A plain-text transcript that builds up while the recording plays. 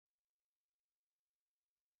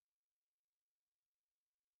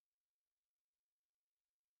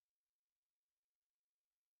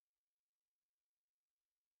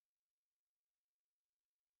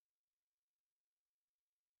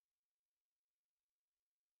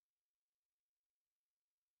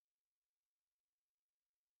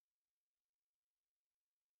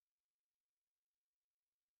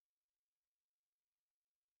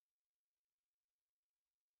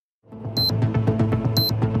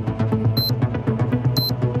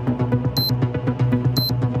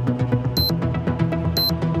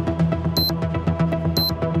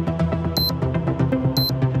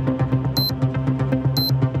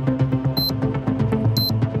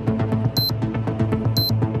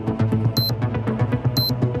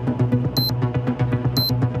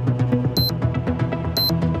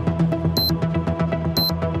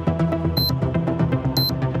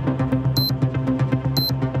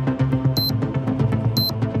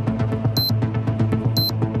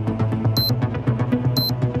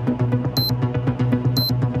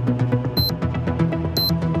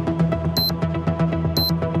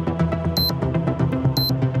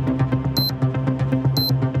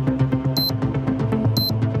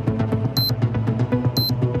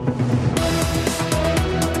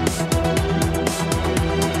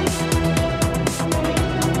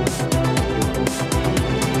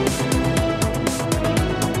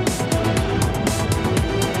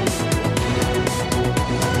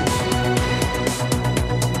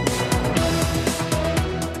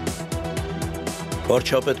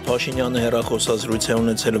Վարչապետ Փաշինյանը հեռախոսազրույց է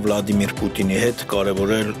ունեցել Վլադիմիր Պուտինի հետ,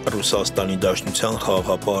 կարևորել Ռուսաստանի Դաշնության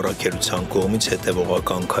խաղաղապահ առաքելության կողմից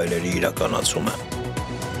հետևողական քայլերի իրականացումը։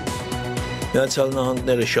 Միացյալ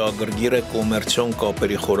Նահանգները շահագրգիռ է կոմերցիոն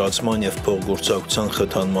կապերի խորացման և փոխգործակցության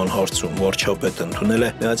խթանման հարցում։ Վարչապետը ընդունել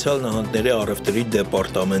է Միացյալ Նահանգների առևտրի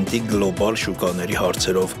դեպարտամենտի գլոբալ շուկաների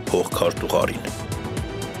հարցերով փոխքարտուղարին։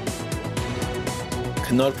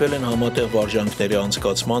 Քննարկվել են համատեղ վարժանքների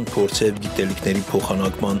անցկացման, փորձի և գիտելիքների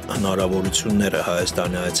փոխանակման հնարավորությունները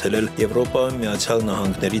Հայաստանի այցելել Եվրոպայում Միացյալ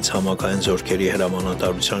Նահանգներից համակային զորքերի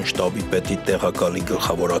հրամանատարության շտաբի պետի տեղակալի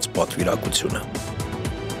գլխավորած պատվիրակությունը։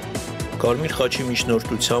 Կարմիր խաչի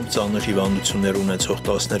միջնորդությամբ ծանր հիվանդություններ ունեցող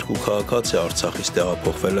 12 քաղաքացի Արցախից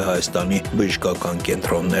տեղափոխվել է Հայաստանի բժշկական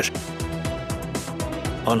կենտրոններ։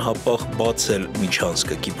 Անհապաղ բացել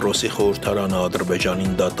միջանցքը Կիպրոսի խորհրդարանը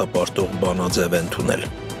Ադրբեջանին դատապարտող բանաձև է ընդունել։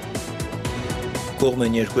 Կողմ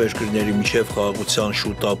են երկու երկրների միջև խաղաղության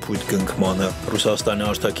շուտապույտ կնքմանը։ Ռուսաստանի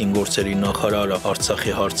արտաքին գործերի նախարարը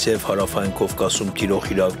Արցախի հարցի և Հարավային Կովկասում տիրող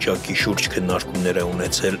իրավիճակի շուրջ քննարկումներ է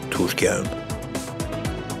ունեցել Թուրքիայում։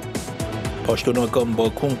 Պաշտոնական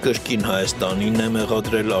Բաքուն կրկին Հայաստանին է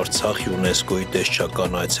մեղադրել Արցախ ՅՈՒՆԵՍԿՕ-ի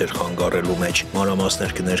տեսչական այցեր խանգարելու մեջ։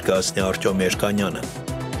 Մանրամասներ կներկայացնի Արտյոմ Երկանյանը։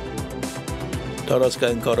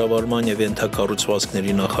 Տարածքային կառավարման և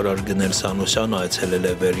ենթակառուցվածքների նախարար Գնել Սանոսյանը այցելել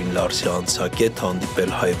է Վերին Լարսի անցակետ,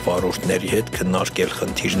 հանդիպել հայ վարորդների հետ, քննարկել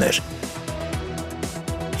խնդիրներ։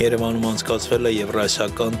 Երևանում անցկացվել է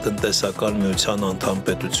Եվրասիական տնտեսական միության անդամ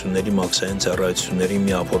պետությունների մաքսային ծառայությունների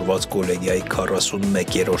միավորված կոլեգիայի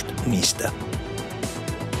 41-րդ նիստը։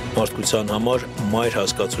 Մարդկության համար մայր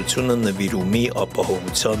հասկացությունը նվիրումի,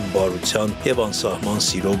 ապահովության, բարության և անսահման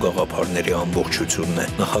սիրո գաղափարների ամբողջությունն է։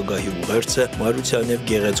 Նախագահի ուղերձը մայրության և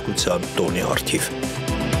գեղեցկության տոնի առթիվ։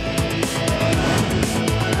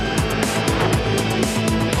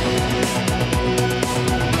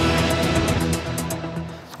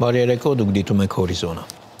 Բարի երեկո, դուք դիտում եք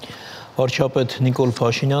Հորիզոնը։ Վարչապետ Նիկոլ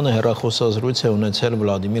Փաշինյանը հեռախոսազրույց է ունեցել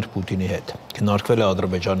Վլադիմիր Պուտինի հետ։ Քննարկվել է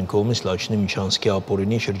Ադրբեջանի կողմից Լաչինի միջանցքի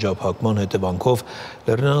ապօրինի շրջափակման հետևանքով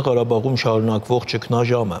Լեռնային Ղարաբաղում շարունակվող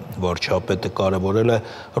ճգնաժամը։ Վարչապետը կարևորել է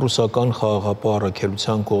ռուսական խաղաղապահ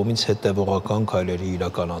առաքելության կողմից հետևողական քայլերի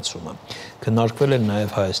իրականացումը։ Քննարկվել են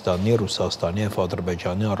նաև Հայաստանի, Ռուսաստանի և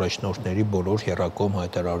Ադրբեջանի առաջնորդների բոլոր եռակողմ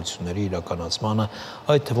հայտարարությունների իրականացմանը,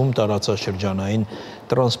 այդ թվում տարածաշրջանային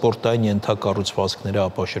տրանսպորտային ենթակառուցվածքների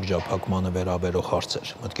ապաշրջափակմանը վերաբերող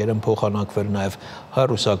հարցեր։ Մտքեր են փոխանակվել նաև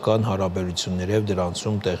հայ-ռուսական հարաբերությունների և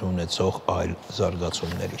դրանցում տեղի ունեցող այլ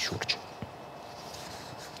զարգացումների շուրջ։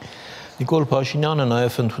 Նիկոլ Փաշինյանը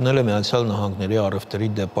նաև ընդունել է Միացյալ Նահանգների առևտրի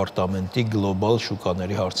դեպարտամենտի գլոբալ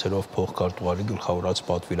շուկաների հարցերով փոխքարտուղարի գլխավորած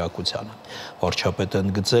պատվիրակությանը։ Վարչապետը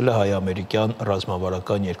ընդգծել է հայ-ամերիկյան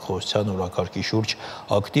ռազմավարական երկխոսության օրակարգի շուրջ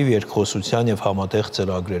ակտիվ երկխոսության և համատեղ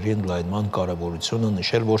ծրագրերի ընդլայնման կարևորությունը,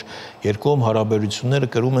 նշել, որ երկկողմ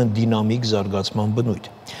հարաբերությունները կրում են դինամիկ զարգացման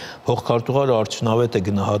բնույթ։ Փոխքարտուղարը արդյունավետ է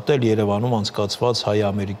գնահատել Երևանում անցկացված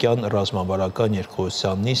հայ-ամերիկյան ռազմավարական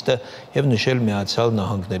երկխոսության նիստը և նշել Միացյալ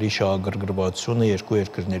Նահանգների շահագրգռվածությունը երկու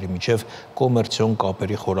երկրների միջև կոմերցիոն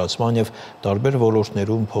կապերի խորացման և տարբեր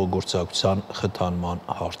ոլորտներում փոխգործակցության խթանման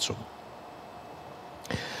հարցում։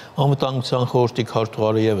 Անվտանգության խորհրդի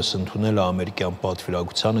քարտուղարը ևս ընդունել է ամերիկյան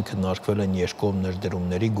պատվիրակությանը, քննարկվել են երկկողմ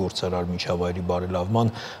ներդրումների գործարար միջավայրի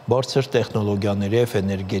բարելավման, բարձր տեխնոլոգիաների և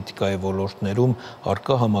էներգետիկայի ոլորտներում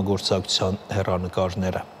առկա համագործակցության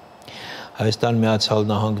հեռանկարները։ Հայաստան-Միացյալ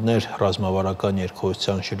Նահանգներ ռազմավարական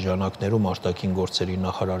երկխոսության շրջանակներում արտաքին գործերի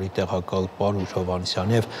նախարարի տեղակալ Պարուհ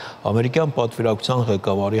Հովհաննիսյանի և ամերիկյան պատվիրակության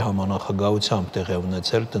ղեկավարի համանախագահությամբ տեղի է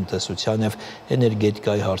ունեցել տնտեսության և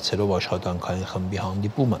էներգետիկայի հարցերով աշխատանքային խմբի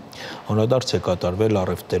հանդիպումը։ Անդրադարձ է կատարվել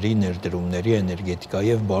առևտրի, ներդրումների,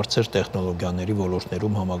 էներգետիկայի և բարձր տեխնոլոգիաների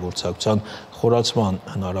ոլորտներում համագործակցության խորացման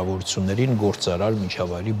հնարավորություններին, գործարար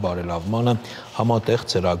միջավայրի բարելավմանը, համատեղ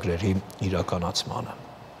ծրագրերի իրականացմանը։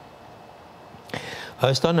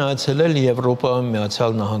 Հայաստանը այցելել Եվրոպայում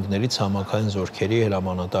Միացյալ Նահանգներից համակային զորքերի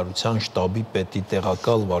հրամանատարության շտաբի պետի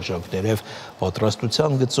տեղակալ վարժանքների և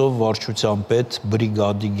պատրաստության գծով վարչության պետ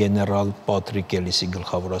բրիգադի գեներալ Պատրիկ Էլիսի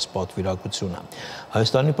գլխավորած պատվիրակությունը։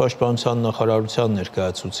 Հայաստանի պաշտպանության նախարարության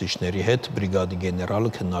ներկայացուցիչների հետ բրիգադի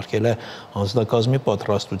գեներալը քննարկել է անձնակազմի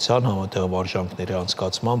պատրաստության, համատեղ վարժանքների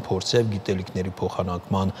անցկացման, փորձի և գիտելիքների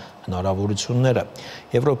փոխանակման հնարավորությունները։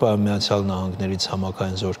 Եվրոպայում Միացյալ Նահանգներից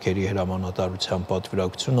համակային զորքերի հրամանատարության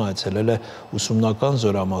պատվիրակությունը այցելել է ուսումնական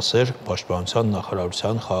զորամասեր Պաշտպանության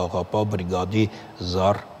նախարարության խաղաղապահ բրիգադի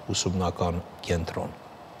ԶԱՌ ուսումնական կենտրոն։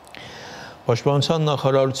 Պաշտպանության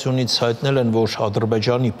նախարարությունից հայտնել են, որ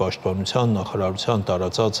Ադրբեջանի պաշտպանության նախարարության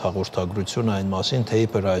տարածած հաղորդագրությունը այն մասին, թե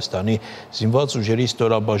իբր Հայաստանի զինված ուժերի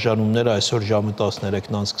ստորաբաժանումները այսօր ժամը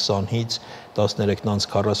 13:20-ից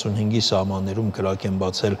 13:45-ի սահմաններում կրակ են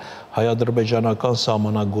բացել հայ-ադրբեջանական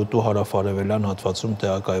սահմանագոտու հարավարևելյան հատվածում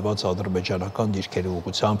տեղակայված ադրբեջանական դիրքերի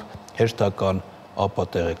ուղղությամբ հերթական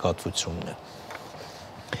ապատեղեկատվությունն է։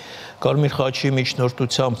 Կարմիր խաչի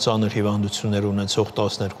միջնորդությամբ ծանր հիվանդություններ ունեցող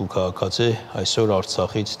 12 քաղաքացի այսօր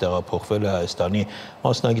Արցախից տեղափոխվել է Հայաստանի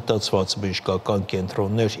մասնագիտացված բժշկական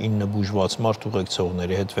կենտրոններ 9 բուժված մարդ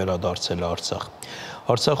ուղեկցողների հետ վերադարձել է Արցախ։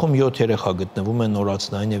 Արցախում 7 երեխա գտնվում են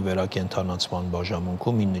նորացնային եւ վերակենդանացման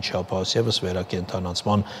բաժանմունքում, 9 չափահաս եւս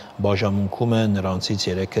վերակենդանացման բաժանմունքում է, նրանցից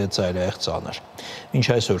 3-ը ծայրահեղ ծանր։ Մինչ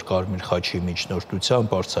այսօր Կարմիր խաչի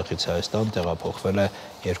միջնորդությամբ Արցախից Հայաստան տեղափոխվել է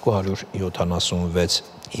 276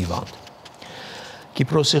 հիվանդ։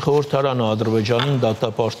 Կիպրոսի խորհրդարանը Ադրբեջանին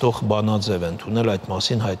դատապարտող բանաձև ընդունել, այդ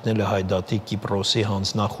մասին հայտնել է Հայդատի Կիպրոսի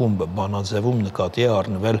հանձնախումբը։ Բանաձևում նկատի է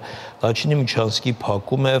առնվել Լաչինի միջանցքի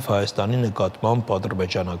փակումը եւ Հայաստանի նկատմամբ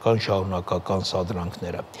ադրբեջանական շարունակական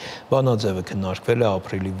սադրանքները։ Բանաձևը քննարկվել է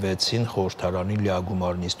ապրիլի 6-ին խորհրդարանի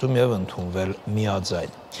լիագումար նիստում եւ ընդունվել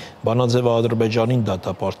միաձայն։ Բանաձևը Ադրբեջանին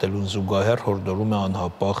դատապարտելուն զուգահեռ հորդորում է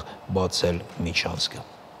անհապաղ բացել միջանցքը։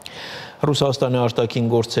 Ռուսաստանի արտաքին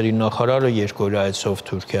գործերի նախարարը երկօրյա այցով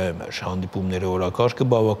Թուրքիայում էր։ Հանդիպումների օրակարգը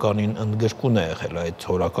բավականին ընդգրկուն է եղել։ Այդ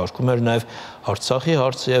օրակարգում էր նաև Արցախի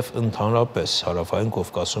հարցը եւ ընդհանրապես Հարավային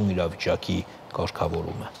Կովկասում իրավիճակի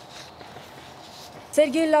կարգավորումը։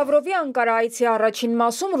 Սերգեյ Լավրովի Անկարա այցի առաջին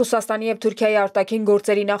մասում Ռուսաստանի եւ Թուրքիայի արտաքին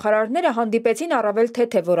գործերի նախարարները հանդիպեցին առավել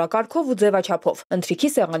թեթև օրակարգով ու ձևաչափով,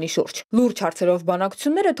 ընթրիքի սեղանի շուրջ, լուրջ հարցերով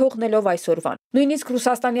բանակցությունները թողնելով այսօրվան։ Նույնիսկ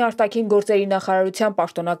Ռուսաստանի արտաքին գործերի նախարարության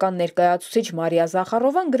պաշտոնական ներկայացուցիչ Մարիա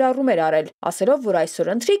Զախարովան գրառում էր արել, ասելով, որ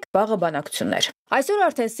այսօր ընթրիք, վաղը բանակցություններ։ Այսօր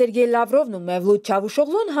արդեն Սերգեյ Լավրովն ու Մևլութ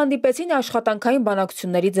Չավուշօղլուն հանդիպեցին աշխատանքային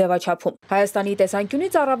բանակցությունների ձևաչափում։ Հայաստանի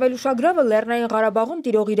տեսանկյունից առավել ուշագրավը Լեռնային Ղարաբաղում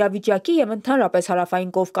տիրող իրավիճակի եւ ընդհանրապես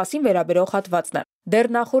Հարավային Կովկասին վերաբերող հատվածն է։ Դեռ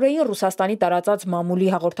նախորդին Ռուսաստանի տարածած մամուլի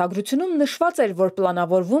հաղորդագրությունում նշված էր, որ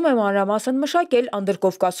պլանավորվում է մանրամասն մշակել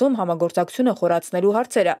Անդրկովկասում համագործակցությունը խորացնելու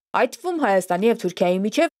հարցերը, այդ թվում Հայաստանի եւ Թուրքիայի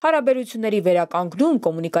միջև հարաբերությունների վերականգնում,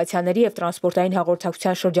 կոմունիկացիաների եւ տրանսպորտային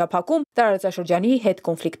հաղորդակցության շրջափակում, տարածաշրջանի հետ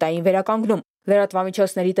կոնֆլիկտային վերականգնում։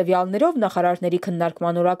 Լրատվամիջոցների տվյալներով նախարարների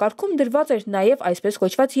քննարկման օրակարգում դրված էր նաև այսպես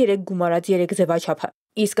կոչված 3 գումարած 3 ձևաչափը։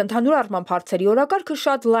 Իսկ ընդհանուր առմամբ հարցերի օրակարգը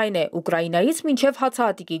շատ լայն է՝ Ուկրաինայից մինչև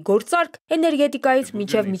հացահատիկի գործարք, էներգետիկայից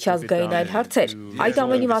մինչև միջազգային այլ հարցեր։ Այդ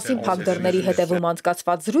ամենի մասին փակ դռների հետևում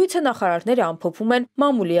անցկացված զրույցը նախարարները ամփոփում են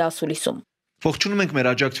մամուլի ասուլիսում։ Ողջունում ենք մեր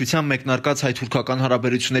աջակցության մեկնարկած հայ-թուրքական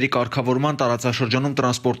հարաբերությունների կարգավորման, տարածաշրջանում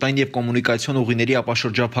տրանսպորտային եւ կոմունիկացիոն ուղիների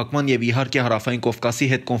ապաշրջափակման եւ իհարկե Հարավային Կովկասի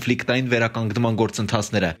հետ կոնֆլիկտային վերականգնման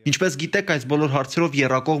գործընթացները։ Ինչպես գիտեք, այս բոլոր հարցերով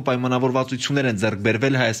եռակողմ պայմանավորվածություններ են ձեռք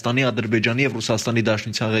բերվել Հայաստանի, Ադրբեջանի եւ Ռուսաստանի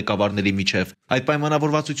Դաշնության ղեկավարների միջև։ Այդ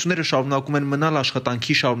պայմանավորվածությունները շարունակում են մնալ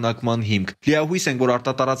աշխատանքի շարունակման հիմք։ Լիահույս ենք, որ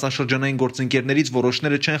արտատարածաշրջանային գործընկերներից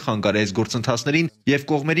որոշները չեն խանգարի այս գործընթացներին եւ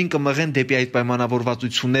կողմերին կմղեն դեպի այդ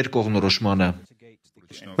պայմանավորվածություններ կողմնորոշմանը։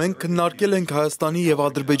 Մենք քննարկել ենք Հայաստանի եւ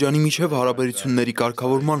Ադրբեջանի միջև հարաբերությունների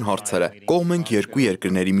կարգավորման հարցերը։ Կողմ ենք երկու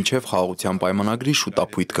երկրների միջև խաղաղության պայմանագրի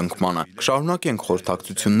շուտապույտ կնքմանը։ Կշարունակենք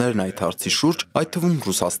խորհրդակցություններն այդ հարցի շուրջ, այդ թվում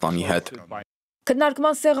Ռուսաստանի հետ։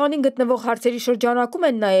 Քննարկման սեղանին գտնվող հարցերի շրջանակում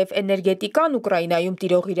են նաև էներգետիկան, Ուկրաինայում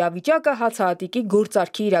տիրող իրավիճակը, հացահատիկի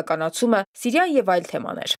գործարքի իրականացումը, Սիրիան եւ այլ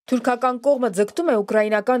թեմաներ։ Թուրքական կողմը ձգտում է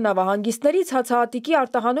ուկրաինական նավահանգիստներից հացահատիկի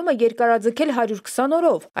արտահանումը երկարաձգել 120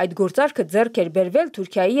 օրով։ Այդ գործարքը ձեռք էր բերվել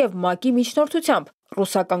Թուրքիայի եւ ՄԱԿ-ի միջնորդությամբ։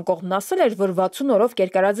 Ռուսական կողմն ասել էր, որ 60 օրով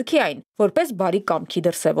կերկարաձգի այն, որպես բարի կամքի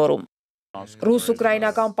դրսևորում։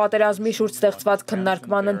 Ռուս-ուկրաինական պատերազմի շուրջ ստեղծված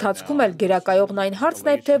քննարկման ընթացքում էլ գերակայողն այն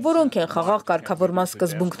հարցն է, թե որոնք են խաղաղ կարգավորման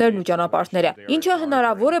սկզբունքներն ու ճանապարհները, ինչը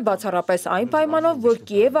հնարավոր է բացառապես այն պայմանով, որ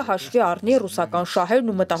Կիևը հաշվի առնի ռուսական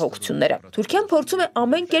շահերն ու մտահոգությունները։ Թուրքիան փորձում է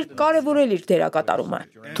ամեն կերպ կարևորել իր դերակատարումը։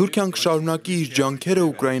 Թուրքիան կշարունակի իր ջանքերը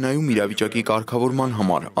Ուկրաինայում իրավիճակի կարգավորման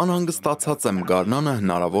համար, անհանգստացած եմ գարնանը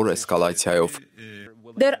հնարավոր էսկալացիայով։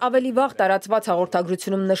 Դեռ ավելի վաղ տարածված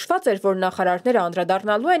հաղորդագրությունում նշված էր, որ նախարարները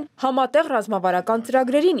անդրադառնալու են համատեղ ռազմավարական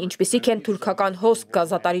ծրագրերին, ինչպիսիք են թուրքական հոսք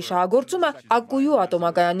գազատարի շահագործումը, Ակկույու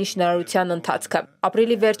ատոմակայանի շինարարության ընթացքը։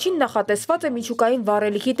 Ապրիլի վերջին նախատեսված է միջուկային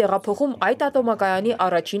վառելիքի տեղափոխում այդ ատոմակայանի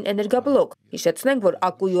առաջին էներգաբլոկ։ Հիշեցնենք, որ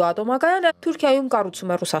Ակկույու ատոմակայանը Թուրքիայում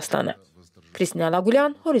կառուցում է Ռուսաստանը։ Քրիստինա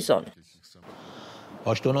Լագուլյան, Հորիզոն։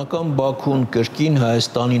 Պաշտոնական Բաքուն կրկին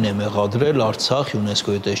Հայաստանին է մեղադրել Արցախ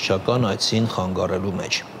ՅՈՒՆԵՍԿՕ-ի տեսչական այցին խանգարելու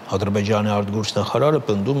մեջ։ Ադրբեջանի արտգործնախարարը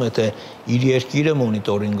պնդում է, թե իր երկիրը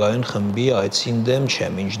մոնիտորինգային խմբի այցին դեմ չէ,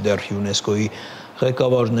 մինչդեռ ՅՈՒՆԵՍԿՕ-ի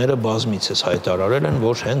Ղեկավարները բազմիցս հայտարարել են,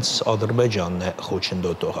 որ հենց Ադրբեջանն է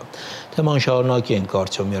խոչընդոտողը։ Թեման շարունակի ենք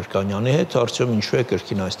Արտյոմ Երկանյանի հետ, Արտյոմ, ինչու է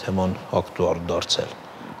կրկին այս թեման ակտուալ դարձել։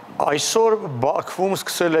 Այսօր Բաքվում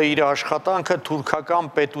սկսել է իր աշխատանքը թուրքական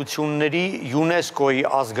պետությունների ՅՈՒՆԵՍԿՕ-ի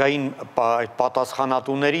ազգային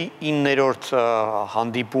պատասխանատուների 9-րդ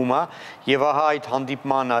հանդիպումը եւ ահա այդ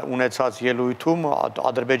հանդիպմանը ունեցած ելույթում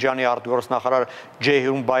Ադրբեջանի արտգործնախարար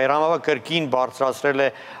Ջեյհուն Բայրամովը կրկին բարձրացրել է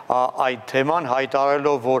այդ թեման,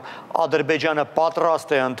 հայտարարելով, որ Ադրբեջանը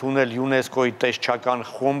պատրաստ է ընդունել ՅՈՒՆԵՍԿՕ-ի տեսչական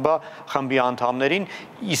խմբի անդամներին,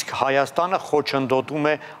 իսկ Հայաստանը խոչընդոտում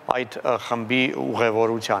է այդ խմբի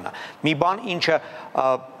ուղևորությանը։ Մի բան, ինչը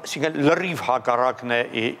լրիվ հակառակն է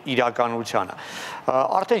իրականությանը։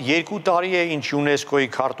 Արդեն 2 տարի է, ինչ ՅՈՒՆԵՍԿՕ-ի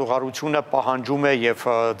քարտուղարությունը պահանջում է եւ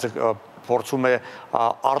փորձում է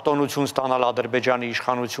արտոնություն ստանալ Ադրբեջանի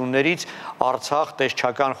իշխանություններից Արցախ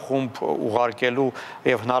տեսչական խումբ ուղարկելու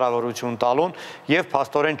եւ հնարավորություն տալուն եւ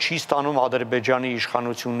փաստորեն չի ստանում Ադրբեջանի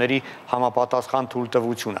իշխանությունների համապատասխան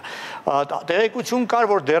թույլտվությունը։ Տեղեկություն կար,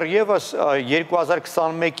 որ դեռևս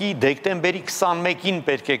 2021-ի դեկտեմբերի 21-ին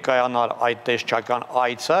պետք է կայանար այդ տեսչական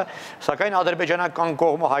այցը, սակայն ադրբեջանական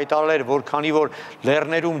կողմը հայտարարել էր, որ քանի որ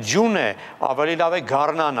լեռներում ձյուն է, ավելի լավ է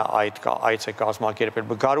գարնանը այդ այցը կազմակերպել։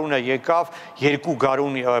 Գարունը եկավ, 2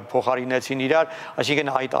 գարուն փոխարինեցին իրար,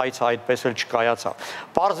 այսինքն այդ այցը այդպես էլ չկայացավ։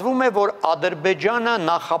 Պարզվում է, որ Ադրբեջանը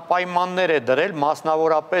նախապայմաններ է դրել,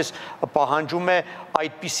 մասնավորապես պահանջում է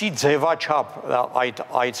այդպիսի ձևաչափ այդ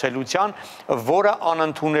այցելության, որը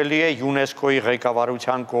անընդունելի է ՅՈՒՆԵՍԿՕ-ի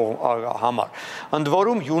ղեկավարության համար։ Ընդ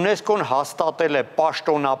որում ՅՈՒՆԵՍԿՕ-ն հաստատել է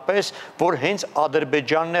պաշտոնապես, որ հենց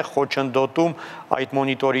Ադրբեջանն է խոչընդոտում այդ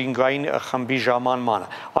մոնիտորինգային խմբի ժամանմանը։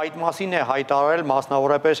 Այդ մասին է հայտարարել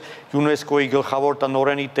մասնավորապես ՅՈՒՆԵՍԿՕ-ի գլխավոր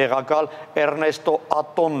տնօրենի տեղակալ Էրնեստո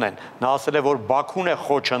Ատոնն։ Նա ասել է, որ Բաքուն է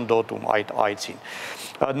խոչընդոտում այդ այցին։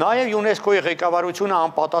 Նաև ՅՈՒՆԵՍԿՕ-ի ղեկավարությունը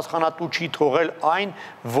անպատասխանատու չի թողել այն,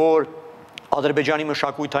 որ Ադրբեջանի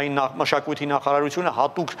մշակույթի նախարարությունը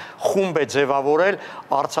հատուկ խումբ է ձևավորել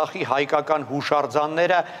Արցախի հայկական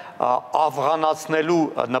հուշարձանները աֆղանացնելու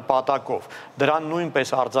նպատակով։ Դրան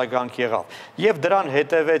նույնպես արձագանք եղավ։ Եվ դրան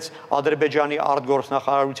հետևեց Ադրբեջանի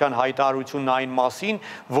արտգործնախարարության հայտարարությունն այն մասին,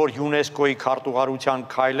 որ ՅՈՒՆԵՍԿՕ-ի քարտուղարության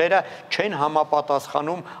քայլերը չեն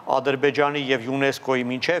համապատասխանում Ադրբեջանի եւ ՅՈՒՆԵՍԿՕ-ի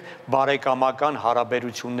միջև բարեկամական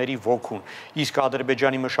հարաբերությունների ոգուն։ Իսկ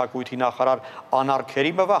Ադրբեջանի մշակույթի նախարար Անար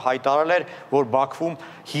Քերիմովը հայտարարել էր, որ Բաքվում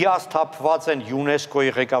հիասթափված են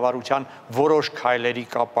ՅՈՒՆԵՍԿՕ-ի ղեկավարության որոշ քայլերի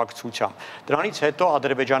կապակցությամբ։ Դրանից հետո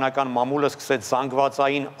ադրբեջանական մամուլը սկսեց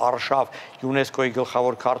զանգվածային արշավ ՅՈՒՆԵՍԿՕ-ի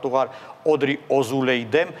գլխավոր քարտուղար Օդրի Օզուլեի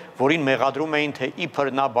դեմ, որին մեղադրում էին, թե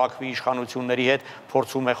իբր նա Բաքվի իշխանությունների հետ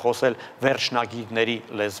փորձում է խոսել վերջնագիրների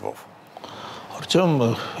լեզվով։ Արտյոմ,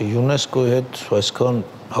 ՅՈՒՆԵՍԿՕ-ի հետ այսքան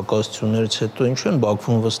հակասություններից հետո ինչու են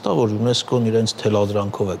Բաքվում վստահ, որ ՅՈՒՆԵՍԿՕ-ն իրենց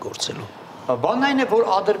թելադրանքով է գործելու։ Բանն այն է, որ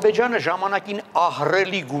Ադրբեջանը ժամանակին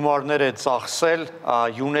ահռելի գումարներ է ծախսել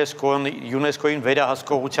ՅՈՒՆԵՍԿՕ-ին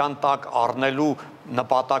վերահսկողության տակ առնելու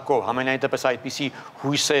նպատակով, համենայն դեպս այդպիսի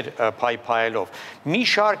հույսեր փայփայելով։ Մի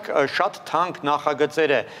շարք շատ թանկ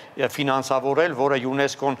նախագծեր է ֆինանսավորել, որը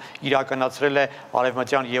ՅՈՒՆԵՍԿՕ-ն իրականացրել է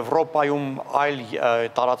Արևմտյան Եվրոպայում, այլ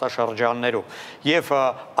տարածաշրջաններում։ Եվ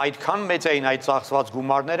այդքան մեծ էին այդ ծախսված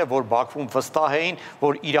գումարները, որ Բաքվում վստահ էին,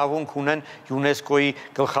 որ իրավունք ունեն ՅՈՒՆԵՍԿՕ-ի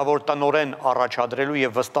գլխավոր տնօրեն առաջադրելու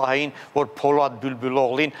եւ վստահ էին, որ Փոլադ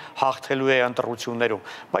Բյուլբյուլօղլին հաղթելու է ընտրություններում։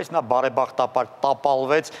 Բայց նա բարեբախտաբար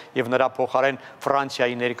տապալվեց եւ նրա փոխարեն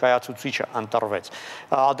Ֆրանսիայի ներկայացուցիչը ընտրվեց։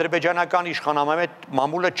 Ադրբեջանական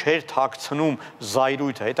իշխանամամուլը չէր թաքցնում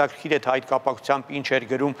զայրույթը։ Հետաքրքիր է, թե այդ կապակցությամբ ինչ էր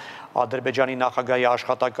գրում Ադրբեջանի նախագահի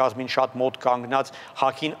աշխատակազմին շատ մոտ կանգնած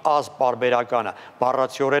Հաքին Ազ պարբերականը,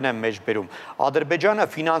 բառացիորեն եմ մեջբերում։ Ադրբեջանը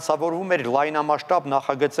ֆինանսավորվում էր լայնամասշտաբ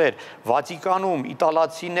նախագծեր Վատիկանում,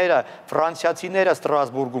 իտալացիները, ֆրանսիացիները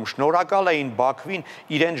Ստրասբուրգում շնորհակալ էին Բաքվին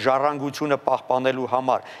իրեն ժառանգությունը պահպանելու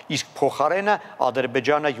համար, իսկ փոխարենը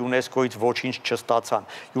Ադրբեջանը ՅՈՒՆԵՍԿՕ-ից ոչինչ չստացան։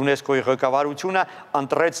 ՅՈՒՆԵՍԿՕ-ի ղեկավարությունը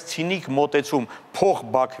ընտրեց ցինիկ մոտեցում, փող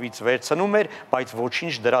Բաքվից վերցնում էր, բայց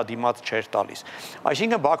ոչինչ դրա դիմաց չէր տալիս։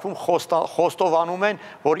 Այսինքն Բաքվում խոստովանում են,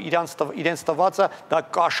 որ իրենց տվածը դա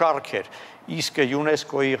կաշառք էր, իսկ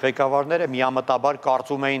ՅՈՒՆԵՍԿՕ-ի ղեկավարները միամտաբար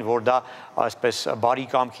կարծում էին, որ դա այսպես բարի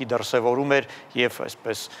կամքի դրսևորում էր եւ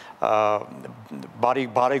այսպես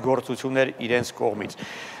բարեգործություններ իրենց կողմից։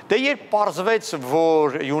 Դե երբ պարզվեց,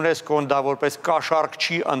 որ ՅՈՒՆԵՍԿՕ-ն դա որպես կաշառք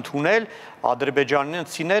չի ընդունել,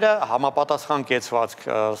 ադրբեջանցիները համապատասխան կեցվածք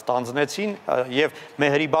ստանձնեցին եւ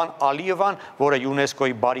Մեհրիբան Ալիևան, որը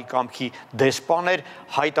ՅՈՒՆԵՍԿՕ-ի բարի կամքի դեսպան էր,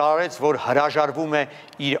 հայտարարեց, որ հրաժարվում է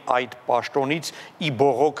իր այդ պաշտոնից ի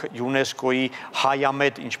բողոք ՅՈՒՆԵՍԿՕ-ի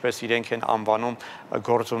հայամետ, ինչպես իրենք են անվանում,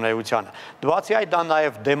 գործունեությանը։ Բացի այդ, դա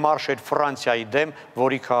նաև դեմարշ էր Ֆրանսիայի դեմ,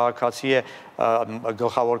 որի քաղաքացի է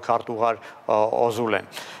գլխավոր քարտուղար Օզուլեն։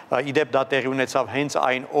 Իդեպ դա տեղի ունեցավ հենց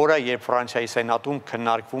այն օրը, երբ Ֆրանսիայի սենատում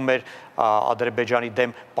քննարկվում էր Ադրբեջանի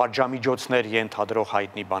դեմ պատժամիջոցներ ենթադրող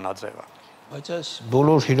հայտնի բանաձևը։ Բայց այս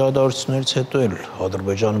բոլոր իրադարձություններից հետո էլ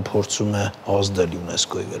Ադրբեջանը փորձում է ազդել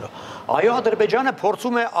ՅՈՒՆԵՍԿՕ-ի վրա։ Այո, Ադրբեջանը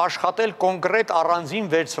փորձում է աշխատել կոնկրետ առանձին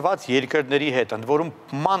վերցված երկրների հետ, ընդ որում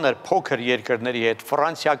մանր փոքր երկրների հետ,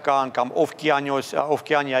 ֆրանսիական կամ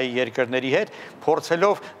Օվկիանիայի երկրների հետ,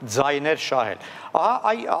 փորձելով ձայներ շահել։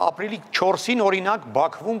 Ահա ապրիլի 4-ին օրինակ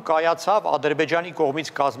Բաքվում կայացավ Ադրբեջանի կողմից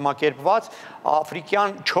կազմակերպված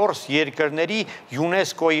աֆրիկյան 4 երկրների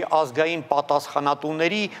ՅՈՒՆԵՍԿՕ-ի ազգային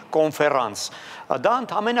պատասխանատուների կոնֆերանս։ Դա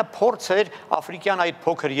ընդամենը փորձ էր աֆրիկյան այդ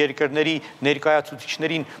փոքր երկրների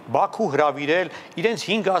ներկայացուցիչներին Բաքու հրավիրել, իրենց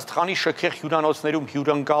 5 աստղանի շքեղ հյուրանոցներում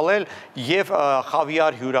հյուրընկալել եւ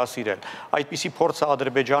խավիար հյուրասիրել։ Այդպիսի փորձը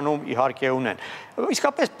Ադրբեջանում իհարկե ունեն։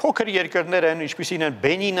 Իսկապես փոքր երկրներ են, ինչպիսին են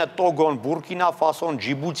Բենինը, Տոգոն, Բուրկինա Ֆասոն,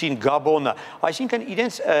 Ջիբուտին, Գաբոնը, այսինքն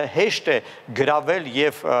իրենց հեշտ է գրավել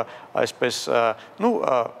եւ այսպես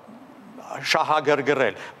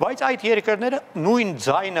շահագրգռել, բայց այդ երկրները նույն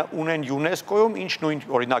ձայնը ունեն ՅՈՒՆԵՍԿՕ-ում, ինչ նույն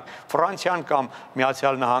օրինակ Ֆրանսիան կամ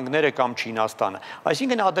Միացյալ Նահանգները կամ Չինաստանը։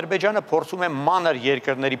 Այսինքն Ադրբեջանը փորձում է մանր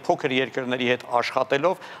երկրների, փոքր երկրների հետ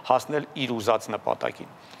աշխատելով հասնել իր ուզած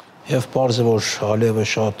նպատակին։ Եվ պարզ է, որ Ալիևը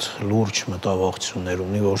շատ լուրջ մտավախություններ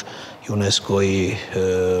ունի, որ ՅՈՒՆԵՍԿՕ-ի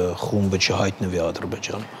խումբը չհայտնվի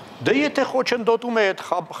Ադրբեջանում։ Դե եթե խոչընդոտում է այդ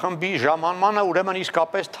խմբի ժամանմանը, ուրեմն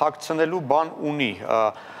իսկապես թաքցնելու բան ունի։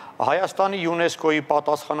 Հայաստանի ՅՈՒՆԵՍԿՕ-ի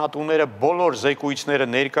պատասխանատուները բոլոր զեկույցները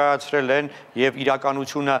ներկայացրել են եւ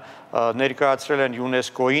իրականությունը ներկայացրել են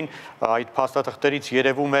ՅՈՒՆԵՍԿՕ-ին, այդ փաստաթղթերից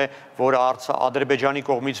երևում է, որ Ադրբեջանի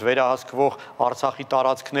կողմից վերահսկվող Արցախի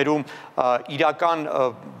տարածքներում իրական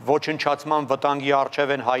ոչնչացման վտանգի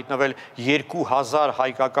առջև են հայտնվել 2000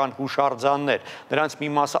 հայկական հուշարձաններ, նրանց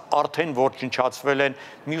մի մասը արդեն ոչնչացվել են,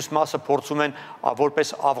 մյուս մասը փորձում են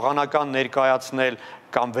որպես աֆղանական ներկայացնել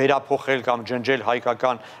կամ վերափոխել կամ ջնջել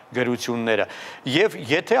հայկական գրությունները։ Եվ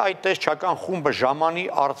եթե այդ տեսչական խումբը ժամանի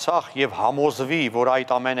Արցախ եւ համոզվի, որ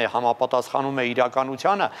այդ ամենը համապատասխանում է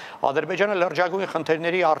իրականությանը, Ադրբեջանը լրջագույն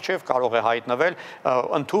խնդիրների առջև կարող է հայտնվել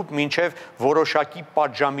ընդհուպ մինչև որոշակի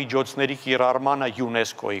պատժամիջոցների կիրառմանը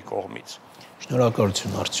ՅՈՒՆԵՍԿՕ-ի կողմից։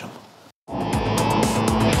 Շնորհակալություն, Արտյոմ։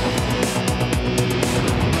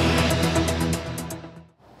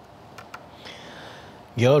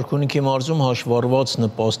 Գեղարքունիքի մարզում հաշվառված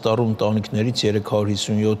նպաստառու ընտանիքներից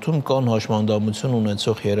 357-ում կան հաշմանդամություն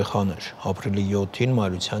ունեցող երեխաներ։ Ապրիլի 7-ին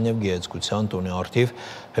Մայրության և գեղեցկության տոնի առթիվ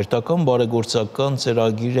հերթական բարեգործական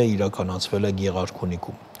ծրագիրը իրականացվել է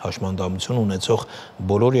Գեղարքունիքում։ Հաշմանդամություն ունեցող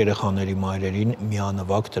բոլոր երեխաների մայրերին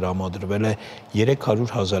միանվագ տրամադրվել է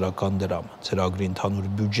 300,000 դրամ։ Ծրագրի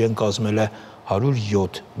ընդհանուր բյուջեն կազմել է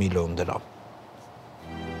 107 միլիոն դրամ։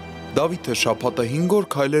 Դավիթը շաբաթը 5 օր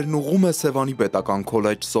քայլերն ուղում է Սևանի պետական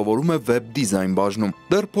քոլեջ, սովորում է վեբ դիզայն բաժնում։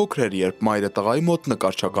 Դեռ փոքր էր, երբ մայրը տղայի մոտ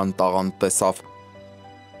նկարչական տաղանդ տեսավ։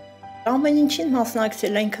 Ամեն ինչին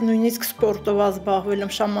մասնակցել եմ, ինքը նույնիսկ սպորտով զբաղվել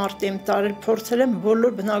եմ, շամարտ եմ տարել, փորձել եմ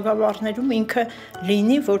բոլոր բնագավառներում ինքը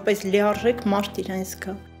լինի, որպես լիարժեք մարդ իրեն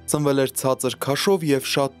զգա։ Ծնվել էր ցածր քաշով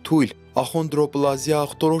եւ շատ թույլ։ Ախոնդրոպլազիա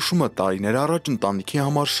ախտորոշումը տարիներ առաջ ընտանիքի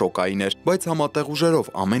համար շոկային էր, բայց համատեղ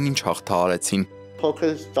ուժերով ամեն ինչ հաղթահարեցին։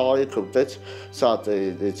 Փոքր տարիքում դες շատ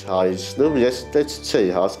էի հայցնում, ես դες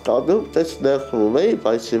չէի հասկանում, դες նեղվում էի,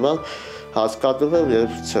 բայց հիմա հասկանում եմ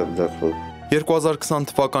եւ չեմ նեղվում։ 2020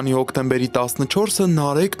 թվականի հոկտեմբերի 14-ը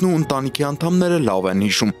Նարեկն ու ընտանիքի անդամները լավ են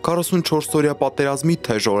հիշում։ 44-օրյա պատերազմի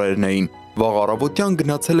թեժ օրերն էին։ Վաղ առավոտյան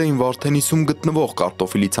գնացել էին Վարդենիսում գտնվող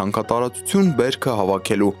կարտոֆիլի ցանկատարածություն բերքը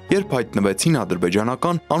հավաքելու, երբ հայտնվեցին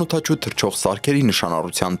ադրբեջանական անօթաչու թռչող սարքերի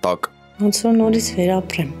նշանառության տակ։ Ոնց որ նորից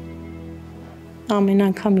վերապրեմ։ Ամեն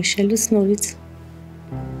անգամ հիշելուց նորից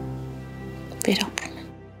վերապրում եմ։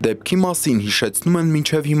 Դեպքի մասին հիշեցնում են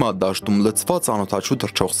մինչև հիմա դաշտում լցված անօթաչու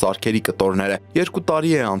թռչող սարքերի կտորները։ 2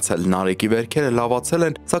 տարի է անցել, Նարեկի վերքերը լավացել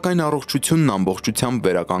են, սակայն առողջությունն ամբողջությամբ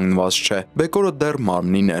վերականգնված չէ։ Բեկորը դեռ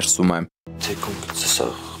մարմնի ներսում է։ Թեկունքից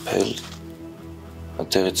սաղվել,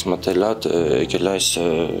 այդտեղից մտել է, եկել այս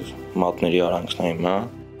մատների արանքնային, հա։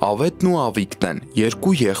 Ավետն ու Ավիկն են,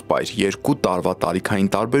 2 եղբայր, 2 տարվա տարիքային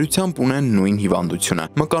տարբերությամբ ունեն նույն հիվանդությունը։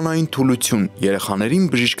 Մկանային թուլություն, երեխաներին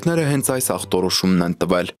բժիշկները հենց այս ախտորոշումն են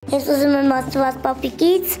տվել։ Ես ուզում եմ աստված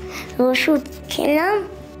պապիկից, որ շուտ քելամ,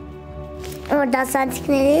 որ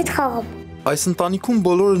դասարանցիքների հետ խաղում։ Այս ընտանիքում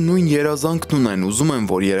բոլորը նույն երազանքն ունեն, ուզում են,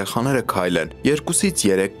 որ երեխաները քայլեն։ 2-ից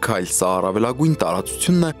 3 քայլ, սա առավելագույն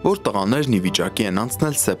տարածությունն է, որ տղաներն ի վիճակի են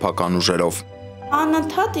անցնել սեփական ուժերով։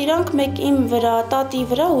 Անընդհատ իրանք մեկ իմ վրա, տատի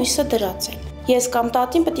վրա հույսը դրած են։ Ես կամ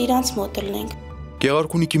տատին պետք իրանց մոտ լինենք։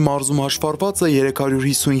 Գեղարքունիքի մարզում հաշվառված է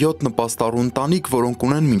 357 նպաստառու ընտանիք, որոնք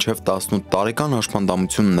ունեն մինչև 18 տարեկան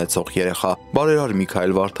հաշմանդամություն ունեցող երեխա։ Բարերար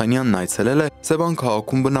Միքայել Վարդանյանն այցելել է Սևան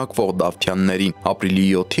քաղաքում բնակվող Դավթյաններին, ապրիլի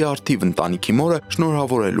 7-ի առթիվ ընտանիքի մորը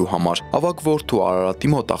շնորհավորելու համար։ Ավագ որդու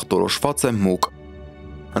Արարատի մոտ ախտորոշված է մուկ։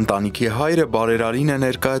 Ընտանիքի հայրը բարերարին է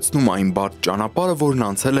ներկայացնում այն բարդ ճանապարհը, որն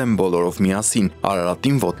անցել են բոլորով միասին,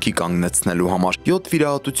 Արարատին ոտքի կանգնեցնելու համար։ 7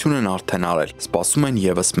 վիրահատություն են արդեն արել, սպասում են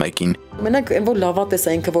եւս մեկին։ Մենակ այն որ լավատես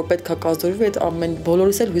է ինքը որ պետք է կազդորվի, այդ ամեն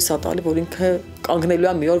բոլորիս էլ հույս է տալի, որ ինքը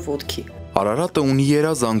կանգնելու է մի օր ոտքի։ Արարատը ունի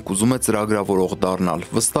երազանք, ուզում է ծրագրավորող դառնալ,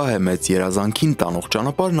 վստահ է մեծ երազանքին տանող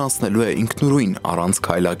ճանապարհն անցնելու է ինքնուրույն, առանց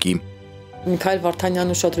քայլակի։ Միքայել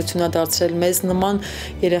Վարդանյանն ուշադրություն է դարձրել մեզ նման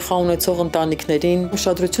երեխա ունեցող ընտանիքներին։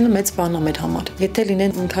 Ուշադրությունը մեծ բան է մեր համար։ Եթե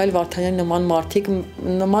լինեն Միքայել Վարդանյանի նման մարդիկ,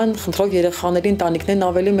 նման խնդրող երեխաների ընտանիքներն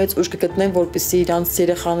ավելի մեծ ուժ կգտնեն, որպեսզի իրանց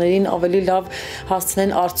երեխաներին ավելի լավ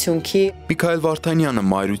հասցնեն արդյունքի։ Միքայել Վարդանյանը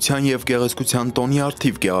մայրության եւ գեղեցկության տոնի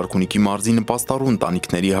առթիվ Գեղարքունիքի մարզի նպաստառու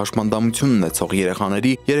ընտանիքների հաշմանդամություն ունեցող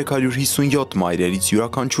երեխաների 357 մայրերից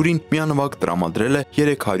յուրաքանչյուրին միանվագ տրամադրել է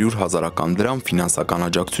 300,000 դրամ ֆինանսական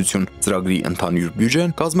աջակցություն։ Ծրագրի ընդհանուր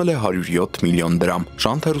բյուջեն կազմել է 107 միլիոն դրամ։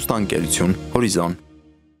 Շանթ հեռուստաընկերություն, Հորիզոն։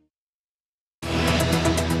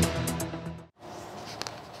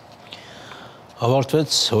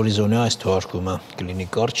 Ավարտվեց Հորիզոնի այս թողարկումը։ Կլինի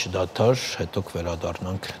կարճ դադար, հետո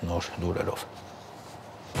կվերադառնանք նոր լուրերով։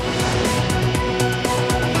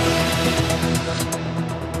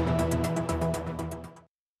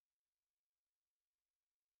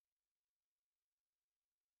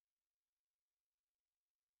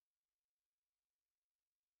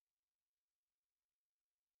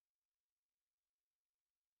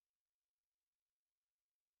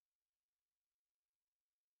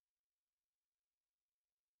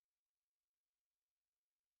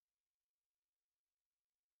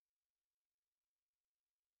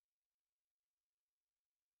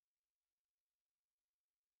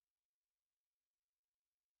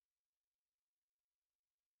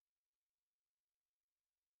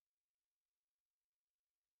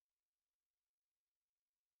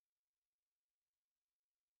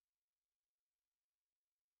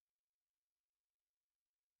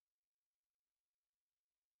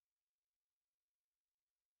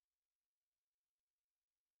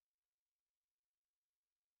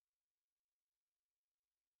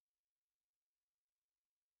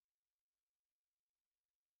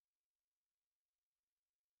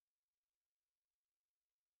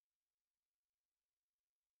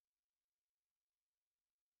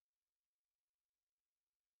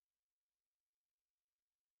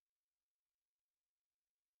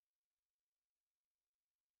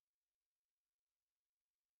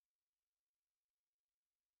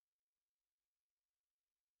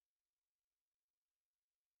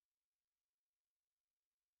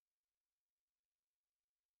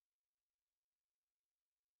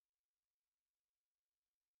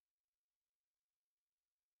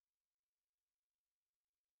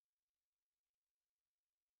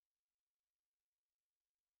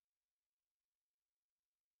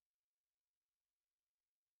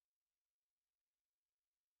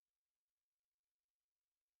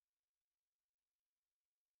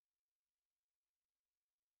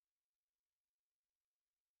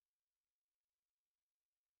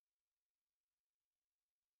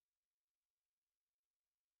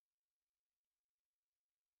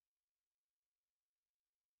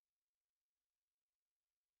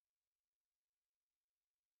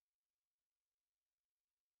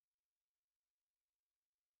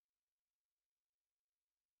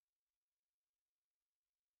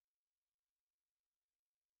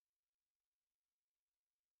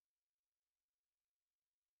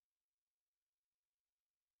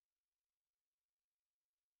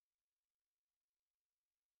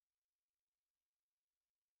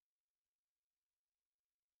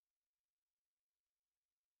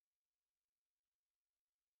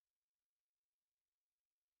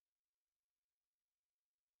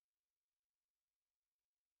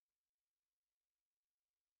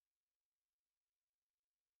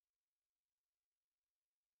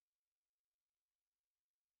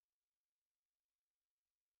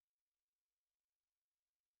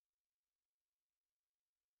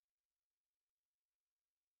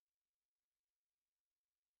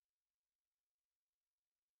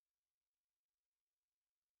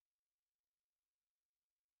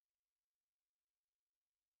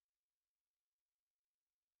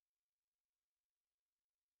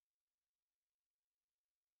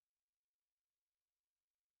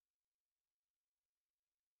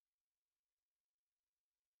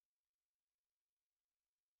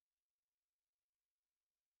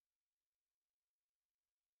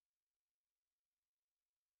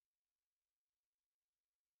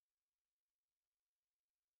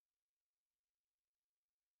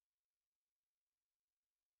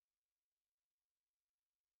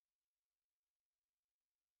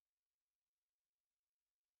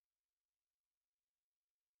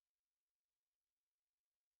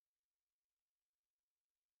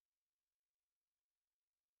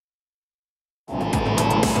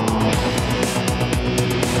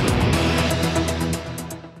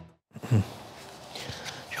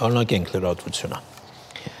 Շարունակենք լրատվությունը։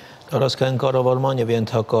 Տարածքային կառավարման եւ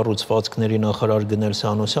ենթակառուցվածքների նախարար Գնել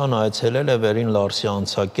Սանոսյանը այցելել է Վերին Լարսի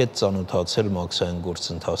անցակետ ծանոթացել մաքսային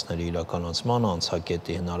գործընթացների իրականացման,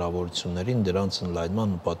 անցակետի հնարավորություններին, դրանց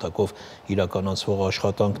ընդլայնման նպատակով իրականացվող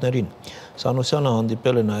աշխատանքներին։ Սանոսյանը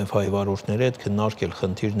հանդիպել է նաեւ հայ վարորդների հետ քննարկել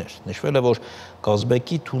խնդիրներ։ Նշվել է, որ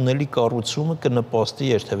Կազբեկի թունելի կառուցումը կնպաստի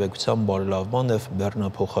երթևեկության բարելավման եւ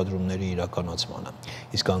բեռնափոխադրումների իրականացմանը։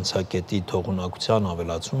 Իսկ անցակետի թողունակության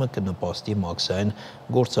ավելացումը կնպաստի մաքսային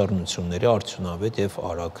գործառնությունների արդյունավետ եւ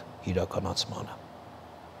արագ իրականացմանը։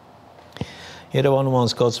 Երևանում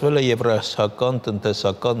անցկացվել է Եվրասիական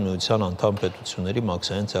տնտեսական միության անդամ պետությունների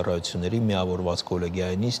մաքսային ծառայությունների միավորված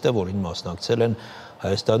կոլեգիայի նիստը, որին մասնակցել են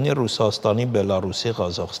Հայաստանի, Ռուսաստանի, Բելարուսի,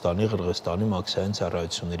 Ղազախստանի, Қырғызստանի մաքսային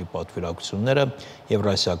ծառայությունների պատվիրակությունները,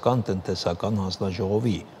 Եվրասիական տնտեսական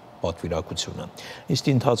հանձնաժողովի պատվիրակությունը։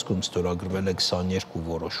 Նիստի ընթացքում ստորագրվել է 22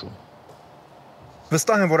 որոշում։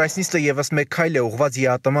 Վստահ եմ, որ այս նիստը եւս մեկ քայլ է ուղղված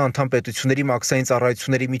ԵԱՏՄ անդամ պետությունների մաքսային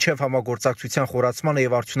ծառայությունների միջև համագործակցության խորացմանը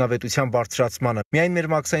եւ արդյունավետության բարձրացմանը։ Միայն մեր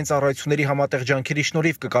մաքսային ծառայությունների համատեղ ջանքերի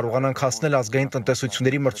շնորհիվ կկարողանանք հասնել ազգային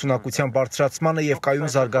տնտեսությունների մրցունակության բարձրացմանը եւ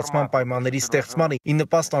կայուն զարգացման պայմանների ստեղծմանը, ի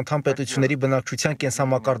նպաստ անդամ պետությունների բնակչության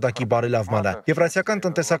կենսամակարդակի բարելավմանը։ Եվրասիական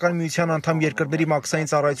տնտեսական միության անդամ երկրների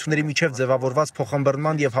մաքսային ծառայությունների միջև ձևավորված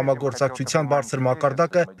փոխըմբռնման եւ համագործակցության բարձր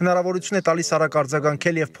մակարդակը հնարավորություն է տալիս արագ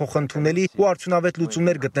արձագանքել եւ փոխընդունելի ու արդյունավետ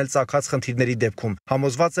լուծումներ գտնել ցակած խնդիրների դեպքում։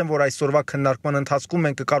 Համոզված եմ, որ այսօրվա քննարկման ընթացքում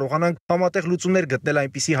մենք կկարողանանք համատեղ լուծումներ գտնել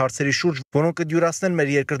այնպիսի հարցերի շուրջ, որոնք կդյուրացնեն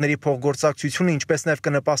մեր երկրների փոխգործակցությունը, ինչպես նաև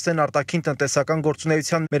կնպաստեն արտաքին տնտեսական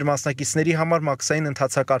գործունեության մեր մասնակիցների համար մաքսային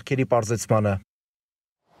ընթացակարգերի պարզեցմանը։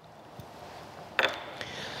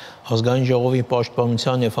 Ազգային ժողովի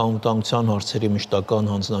պաշտպանության եւ անվտանգության հարցերի մշտական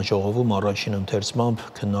հանձնաժողովում առաջին ընթերցմամբ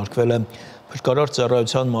քննարկվել է Փրկարար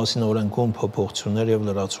ծառայության մասին օրենքում փոփոխություններ եւ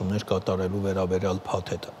լրացումներ կատարելու վերաբերյալ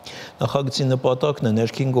փաթեթը։ Նախագծի նպատակն է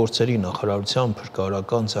ներքին գործերի նախարարության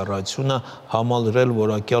փրկարարական ծառայությունը համալրել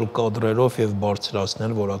որակյալ կադրերով եւ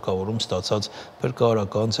բարձրացնել որակավորում ստացած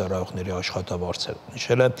փրկարարական ծառայողների աշխատավարձերը,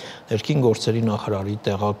 նշել է ներքին գործերի նախարարի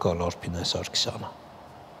տեղակալ Արփինե Սարգսյանը։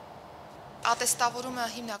 Ատեստավորումը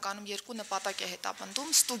հիմնականում երկու նպատակ է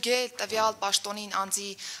հետապնդում՝ ստուգել տվյալ պաշտոնին անձի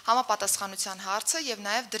համապատասխանության հարցը եւ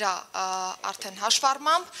նաեւ դրա արդեն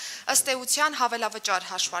հաշվառմամբ ըստ էության հավելավճար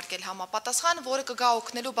հաշվարկել համապատասխան, որը կգա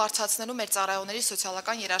օգնելու բարձրացնելու մեր ծառայողների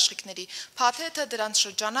սոցիալական երաշխիքների փաթեթը, դրանց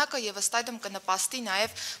շրջանակը եւ ըստ այդմ կնպաստի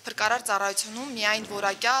նաեւ փրկարար ծառայությունում միայն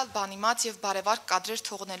որակյալ, բանիմաց եւ բարեվարկ կադրեր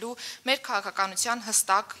թողնելու մեր քաղաքականության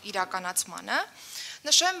հստակ իրականացմանը։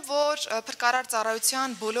 Նշեմ, որ փրկարար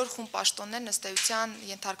ծառայության բոլոր խումբ պաշտոններն ըստ էության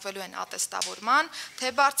ենթարկվելու են ատեստավորման, թե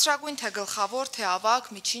բարձրագույն, թե գլխավոր, թե ավագ,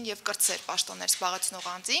 միջին եւ կրտսեր պաշտոններ զբաղեցնող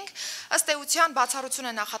անձինք։ Ըստ էության բացառություն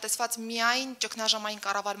է նախատեսված միայն ճգնաժամային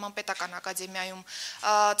կառավարման պետական ակադեմիայում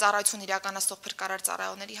ծառայություն իրականացնող փրկարար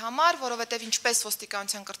ծառայողների համար, որովհետեւ ինչպես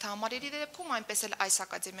ոստիկանության կրթահամալիրի դեպքում, այնպես էլ այս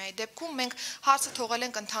ակադեմիայի դեպքում մենք հարցը թողել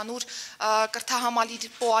ենք ընդհանուր կրթահամալիր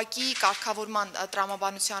ՊՕԱԿ-ի կարգավորման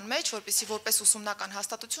տրամաբանության մեջ, որպեսզի որպես ուսումնական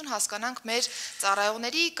հաստատություն հասկանանք մեր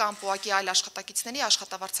ծառայողների կամ ՊՕԱԿ-ի այլ աշխատակիցների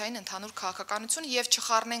աշխատավարձային ընդհանուր քաղաքականությունը եւ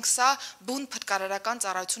չխառնենք սա բուն փրկարարական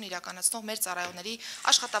ծառայություն իրականացնող մեր ծառայողների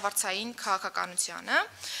աշխատավարձային քաղաքականությանը։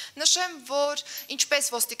 Նշեմ, որ ինչպես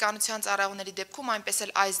ոստիկանության ծառայողների դեպքում, այնպես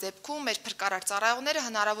էլ այս դեպքում մեր փրկարար ծառայողները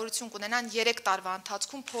հնարավորություն կունենան 3 տարվա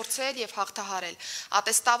ընթացքում փորձել եւ հաղթահարել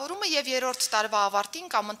ատեստավորումը եւ 3-րդ տարվա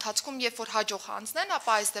ավարտին կամ ընթացքում, երբ որ հաջող հանձնեն,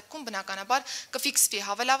 ապա այս դեպքում բնականաբար կֆիքսվի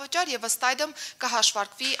հավելավճար եւ ըստ այդմ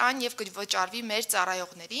կհաշվարկվի այն եւ կվճարվի մեր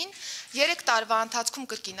ծառայողներին։ 3 տարվա ընթացքում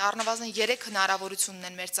կրկին առնվազն 3 հնարավորություն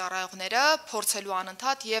ունեն մեր ծառայողները փորձելու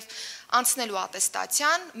անընդհատ եւ անցնելու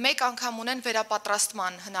ատեստացիան, մեկ անգամ ունեն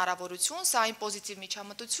վերապատրաստման հնարավորություն, սա այն պոզիտիվ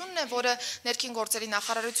միջամտությունն է, որը ներքին գործերի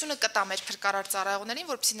նախարարությունը կտա մեր փրկարար ծառայողներին,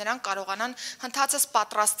 որպեսզի նրանք կարողանան հնդածս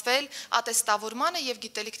պատրաստվել ատեստավորմանը եւ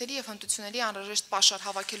գիտելիքների եւ հմտությունների անհրաժեշտ պաշար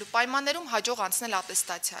հավաքելու պայմաններում հաջող անցնել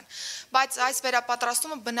ատեստացիան։ Բայց այս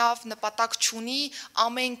վերապատրաստումը բնավ նպատակ չունի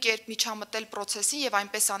ամեն կերպ միջամտել process-ին եւ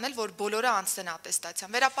այնպես անել, որ բոլորը անցնեն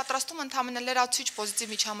ատեստացիան։ Վերապատրաստումը ընդհանրապես լրացուցիչ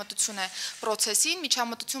պոզիտիվ միջամտություն է process-ին,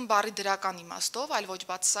 միջամտություն բառի դրական իմաստով, այլ ոչ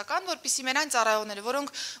բացասական, որպեսզի մեր այն ծառայողները,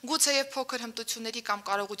 որոնք գուցեև փոքր հմտությունների կամ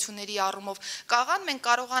կարողությունների առումով կաղան, մենք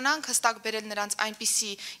կարողանանք հստակ բերել նրանց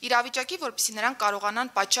այնպիսի իրավիճակի, որպեսզի նրանք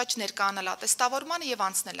կարողանան պատշաճ ներկայանալ ատեստավորմանը եւ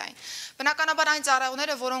անցնել այն։ Բնականաբար այն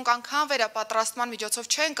ծառայողները, որոնք անգամ վերապատրաստման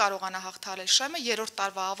միջոցով չեն կարողանա հաղթահարել շեմը, 3-րդ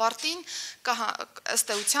տարվա ավարտին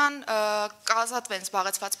ըստ էության կազատվեն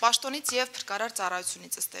զբաղեցված պաշտոնից եւ փրկարար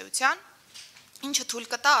ծառայությունից ըստ էության։ Ինչը թույլ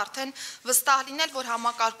կտա արդեն վստահ լինել, որ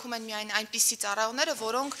համակարգում են միայն այնպիսի ծառայողները,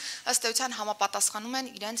 որոնք ըստ էության համապատասխանում են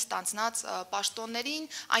իրենց ստանձնած պաշտոններին,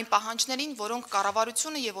 այն պահանջներին, որոնք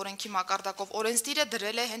կառավարությունը եւ օրենքի մակարդակով օրենսդիրը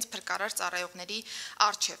դրել է հենց փրկարար ծառայողների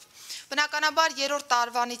առջև։ Բնականաբար երրորդ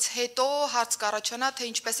տարվանից հետո հարց կառաջանա, թե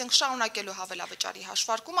ինչպես ենք շարունակելու հավելավճարի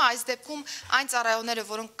հաշվարկումը, այս դեպքում այն ծառայողները,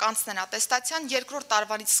 որոնք կանցնեն ատեստացիան, երկրորդ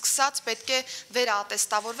տարվանից սկսած պետք է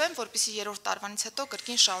վերաատեստավորվեն, որպեսզի երրորդ տարվանից հետո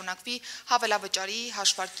կրկին շարունակվի հավելավճարի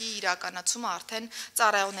հաշվարկի իրականացումը արդեն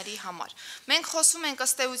ծառայողների համար։ Մենք խոսում ենք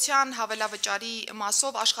ըստ էության հավելավճարի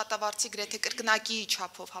մասով աշխատավարձի գրեթե կրկնակի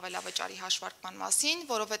չափով հավելավճարի հաշվարկման մասին,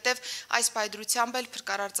 որովհետև այս պայդրությամբ էլ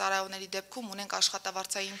փրկարար ծառայողների դեպքում ունենք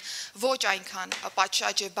աշխատավարձային ոչ այնքան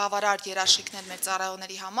պատշաճ է բավարար երաշխիքներ մեր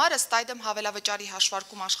ծառայողների համար, ըստ այդմ հավելավճարի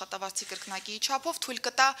հաշվարկում աշխատավարձի կրկնակի չափով թույլ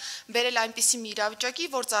կտա բերել այնպիսի մի իրավիճակի,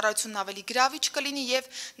 որ ծառայությունն ավելի գրավիչ կլինի եւ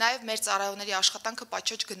նաեւ մեր ծառայողների աշխատանքը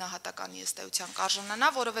պատշաճ գնահատականի ըստ էության կարժանանա,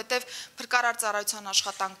 որովհետեւ փրկարար ծառայության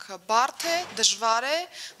աշխատանքը բարդ է, դժվար է,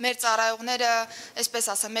 մեր ծառայողները, այսպես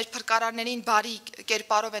ասեմ, մեր փրկարարներին բարի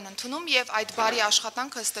կերպարով են ընդունում եւ այդ բարի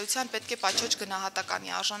աշխատանքը ըստ էության պետք է պատշաճ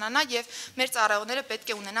գնահատականի արժանանա եւ մեր ծառայողները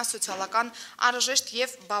պետք է ունենան սոցիալական անհրաժեշտ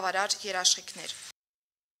եւ բավարար երաշխիքներ։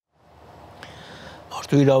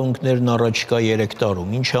 Մարդու իրավունքներն առաջիկա 3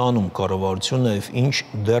 տարում ինչ է անում կառավարությունը եւ ինչ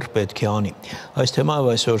դեռ պետք է անի։ Այս թեմայով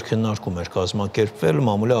այսօր քննարկում էր կազմակերպվել,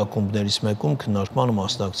 մամուլի ակումբներից մեկում քննարկմանը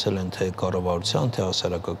մասնակցել են թե կառավարության, թե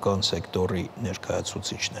հասարակական սեկտորի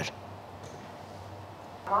ներկայացուցիչներ։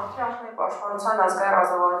 Մարդու իրավունքների պաշտպանության ազգային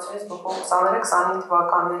ռազմավարությունից բխող 23-25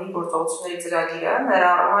 թվականների գործողությունների ծրագիրը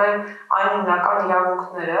ներառում է այն հիմնական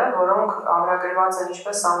իրավունքները, որոնք ամրագրված են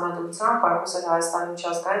ինչպես սահմանադրությամբ, այնպես էլ Հայաստանի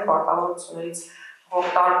միջազգային պարտավորություններից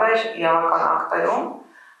տարբեր իրավական ակտերում։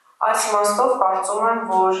 Այս իմաստով կարծում եմ,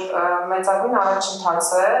 որ մեծագույն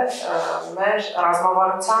առաջընթաց է մեր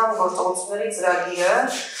ռազմավարության գործողությունների ծրագիրը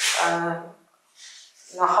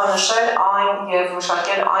նախանշել այն եւ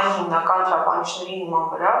մշակել այն հիմնական չափանիշների հիման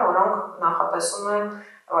վրա, որոնք նախատեսում են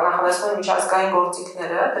միջազգային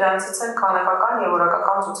գործիքները, դրանցից են քանակական եւ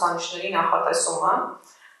որակական ցուցանիշների նախատեսումը,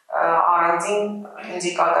 առանձին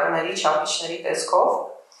ինդիկատորների, չափիչների տեսքով,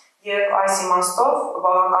 եւ այս իմաստով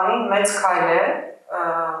բավականին մեծ քայլ է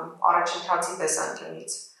առաջընթացի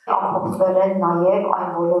տեսանկյունից։ Ամփոփվել են նաև այն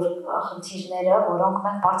բոլոր խնդիրները, որոնք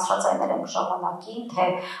մենք բարձրաձայնել ենք ժամանակին, թե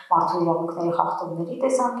մարդու իրավունքների խախտումների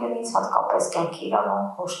տեսանկյունից, հատկապես կյանքի իրավունք,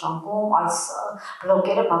 խոշտանգում, այս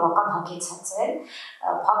բլոկերը բավական հագեցած են,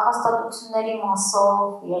 փակհաստատությունների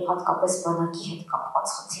մասով եւ հատկապես բանակի հետ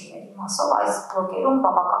կապված խնդիրների մասով այս բլոկերում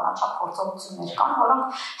բավականաչափ գործողություններ կան,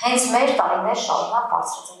 որոնք հենց մեր տարիներ շարունակ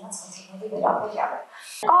բարձրաձայնած խնդիրների վերաբերյալ են։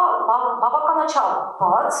 Կա բավականաչափ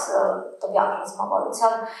բաց տվյալ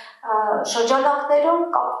ռազմավարության շրջանակներում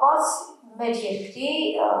կապված մեր երկրի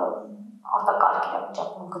արտակարգ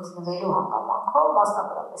իրավիճակում գտնվելու հանգամանքով,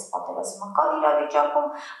 մասնավորապես պատերազմական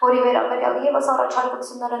իրավիճակում, որի վերաբերյալ ևս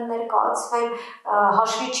առաջարկություններ են ներկայացվել,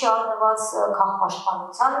 հաշվի չի առնված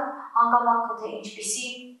քաղաքապաշտպանության հանգամանքը, թե ինչպիսի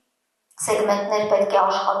սեգմենտներ պետք է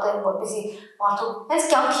աշխատեն, որպեսզի մարդու հենց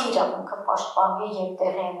կյանքի իրավունքը պաշտպանվի եւ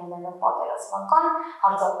տեղի են ունենում պատերազմական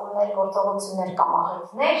հարձակումներ, գործողություններ կամ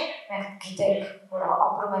աղետներ։ Մենք գիտենք, որ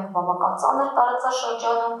ապրում ենք բավական ծանր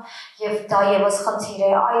տարածաշրջանում եւ դա եւս խնդիր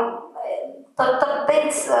է այլ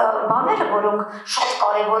բաները, որոնք շատ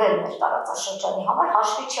կարևոր են մեր տարածաշրջանի համար,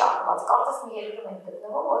 հաշվի չի առնված։ Կարծես մի երկրում ենք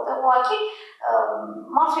գտնվում, որտեղ ուղղակի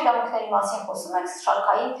մարդու իրավունքների մասին խոսում ենք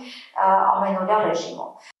շարքային ամենօրյա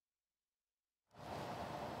ռեժիմով։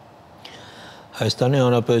 Հայաստանի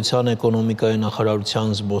Հանրապետության էկոնոմիկայի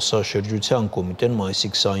նախարարության զբոսաշրջության կոմիտեն մայիսի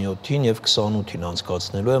 27-ին եւ 28-ին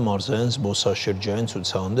անցկացնելու է մարզային զբոսաշրջային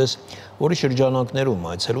ցուցահանդես, որի շրջանակներում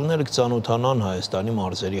այցելուները կծանոթանան Հայաստանի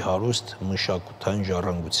մարզերի հարուստ մշակութային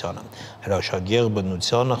ժառանգությանը, հրաշագեղ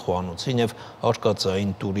բնությանը, խոհանոցին եւ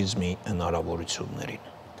արկածային туриզմի հնարավորություններին։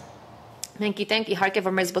 Մենք գիտենք իհարկե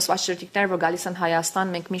որ մեր զբոսաշրջիկները որ գալիս են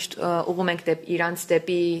Հայաստան, մենք միշտ ուղղում ենք իրանց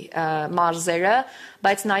դեպի մարզերը,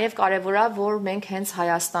 բայց նաև կարևոր է որ մենք հենց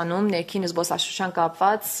Հայաստանում ներքին զբոսաշրջության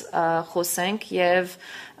կապված խոսենք եւ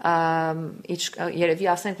երևի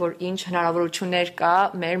ասենք որ ինչ հնարավորություններ կա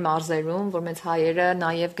մեր մարզերում, որ մենք հայերը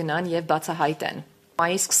նաև գնան եւ բացահայտեն։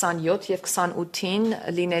 Մայիս 27 եւ 28-ին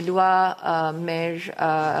լինելու է մեր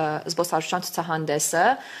զբոսաշրջության ցուցահանդեսը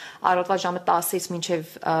առավոտվա ժամը 10-ից մինչև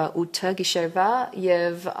 8-ը գիշերվա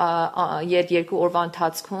եւ երկու օրվա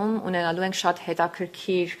ընթացքում ունենալու ենք շատ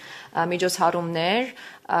հետաքրքիր միջոցառումներ,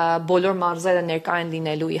 բոլոր մարզերը ներկա են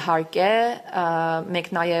լինելու իհարկե, մենք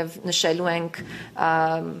նաև նշելու ենք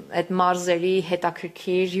այդ մարզերի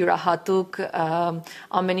հետաքրքիր, յուրահատուկ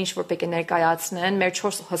ամեն ինչ, որ պետք է ներկայացնեն, մեր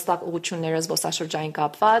 4 հստակ ուղղությունները զբոսաշրջային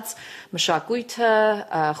կապված, մշակույթը,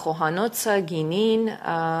 խոհանոցը, գինին,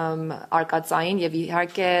 արկածային եւ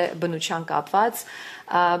իհարկե բնության կապված,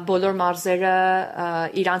 բոլոր մարզերը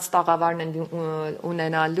իրանց տաղավարն են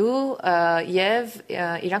ունենալու եւ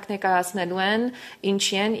իրանք ներկայացնելու են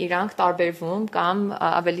ինչի են իրանք տարբերվում կամ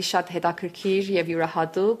ավելի շատ հետաքրքիր եւ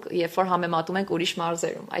յուրահատուկ, երբ որ համեմատում ենք ուրիշ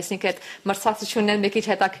մարզերում։ Այսինքն այդ մրցակցությունները մի քիչ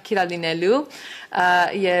հետաքրքիր է լինելու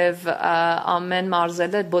եւ ամեն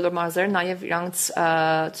մարզերը, բոլոր մարզերը նաեւ իրանք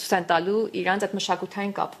ցույց են տալու իրանք այդ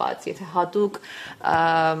մշակութային կապված, եթե հատուկ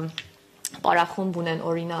պարախումբ ունեն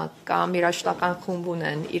օրինակ կամ երաժշտական խումբ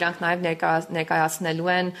ունեն, իրանք նաև ներկայացնելու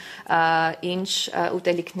են ինչ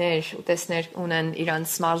ուտեսներ ունեն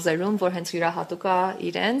իրանց մարզերում, որ հենց յուրահատուկ է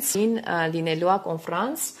իրենց լինելու է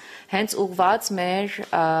կոնֆրանս, հենց ուղղված մեր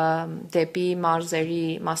դեպի մարզերի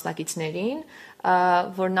մասնակիցներին,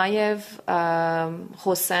 որ նաև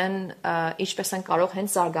խոսեն ինչպես են կարող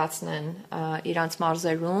հենց զարգացնեն իրանց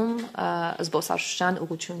մարզերում զբոսաշրջության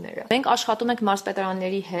ուղղությունները։ Մենք աշխատում ենք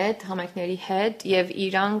մարզպետարանների հետ, համայնքների հետ եւ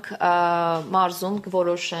իրանք մարզում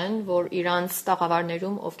կորոշեն, որ իրանց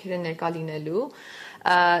տաղավարներում ովքեր են ներկա լինելու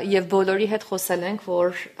եւ բոլորի հետ խոսել ենք,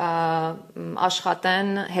 որ աշխատեն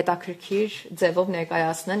հետաքրքիր ձևով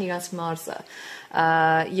ներկայացնեն իրանց մարզը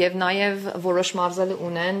եւ նաեւ որոշ մարզեր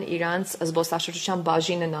ունեն իրանց զբոսաշրջության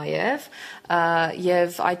բաժինը նաեւ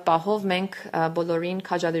եւ այդ պահով մենք բոլորին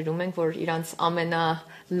քաջալերում ենք, որ իրանց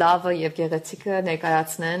ամենալավը եւ գեղեցիկը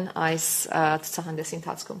ներկայացնեն այս ցուցահանդեսի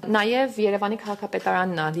ընթացքում։ Նաեւ Երևանի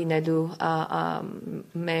քաղաքապետարանն է լինելու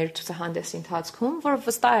մեր ցուցահանդեսի ընթացքում, որ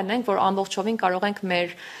վստահ ենք, որ ամբողջովին կարող ենք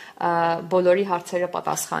մեր բոլորի հարցերը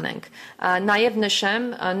պատասխանենք։ Նաև նշեմ,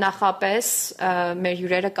 նախապես մեր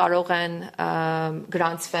հյուրերը կարող են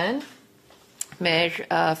գրանցվեն, մեր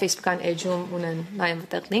Facebook-ան էջում ունեն նաև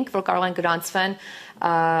այդտեղ link, որ կարող են գրանցվեն,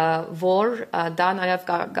 որ դա նաև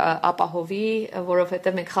ապահովի,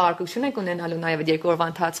 որովհետև մենք խաղարկություն ենք ունենալու նաև այդ 2 օրվա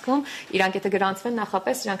ընթացքում, իրանք եթե գրանցվեն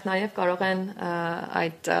նախապես, իրանք նաև կարող են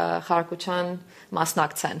այդ խաղարկության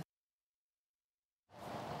մասնակցեն։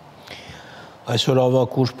 Այսօր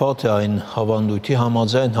ավագ ուրբաթ է, այն հավանդույթի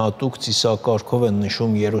համաձայն հատուկ ծիսակարգով են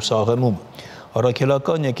նշում Երուսաղեմում։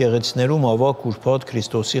 Առաքելական եկեղեցիներում ավագ ուրբաթ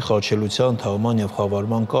Քրիստոսի խաչելության, թաղման եւ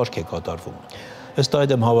խավարման կարգ է կատարվում։ Ըստ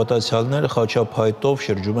այդմ հավատացյալները խաչափայտով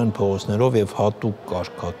շրջում են փողոցներով եւ հատուկ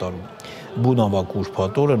կարգ կատարում։ Բուն ավագ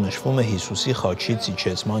ուրբաթ օրը նշվում է Հիսուսի խաչից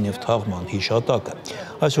իջեցման եւ թաղման հիշատակը։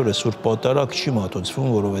 Այսօր է Սուրբ Պատարագ չի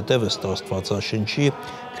մատուցվում, որովհետեւ ըստ Աստվածաշնչի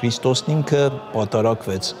Քրիստոսն ինքը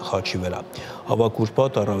պատարակվեց խաչի վրա։ Ավագ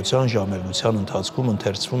ուրբաթ առավոտյան ժամերնության ընթացքում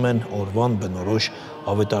ընթերցվում են օրվան բնորոշ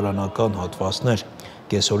ավետարանական հատվածներ։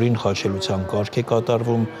 Կեսօրին խաչելության կարգ է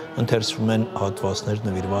կատարվում, ընթերցվում են հատվածներ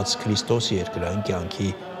նվիրված Քրիստոսի երկրային կյանքի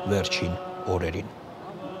վերջին օրերին։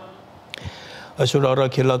 Այսօր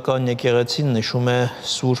առաքելական եկեղեցին նշում է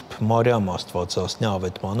Սուրբ Մարիամ Աստվածածնի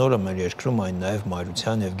ավետման օրը, մեր երկրում այն նաև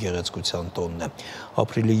մայրության եւ գեղեցկության տոնն է։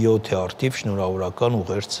 Ապրիլի 7-ի արդիվ շնորհավորական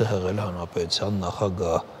ուղերձը հղել հանրապետության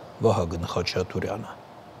նախագահ Վահագն Խաչատուրյանը։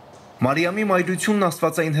 Մարիամի մայրությունն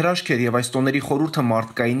աստվածային հրաշք էր եւ այս տոների խորհուրդը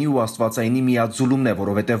մարդկայինի ու աստվածայինի միաձուլումն է,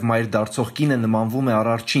 որովհետեւ մայր դարձող կինը նմանվում է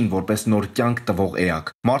արարչին, որպես նոր կյանք տվող էակ։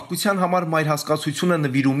 Մարդկության համար մայր հասկացությունը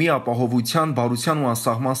նվիրումի, ապահովության, բարության ու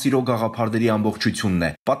անսահման սիրո գաղափարների ամբողջությունն է։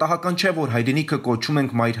 Պատահական չէ, որ հայրենիքը կոչում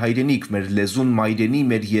ենք մայր հայրենիք, մեր լեզուն մայրենի,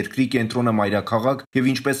 մեր երկրի կենտրոնը մայրաքաղաք եւ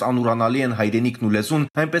ինչպես անուրանալի են հայրենիքն ու լեզուն,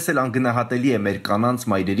 այնպես էլ անգնահատելի է մեր կանանց,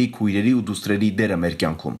 մայրերի, քույրերի ու դուստրերի դերը մեր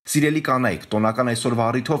կյանքում։ Սիրելի կանայք, տոնական այսօրվա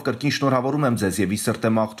առիթով կրկին շնորհավորում եմ ձեզ եւ ի սրտե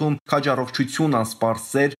մաղթում քաջ առողջություն, անսպառ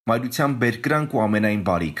սեր, մայրության բերկրանք ու ամենայն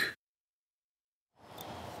բարիք։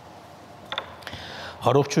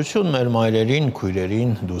 Առողջություն մեր մայրերին,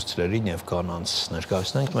 քույրերին, դուստրերին եւ կանանց։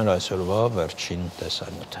 Ներկայացնենք մեր այսօրվա վերջին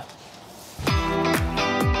տեսանյութը։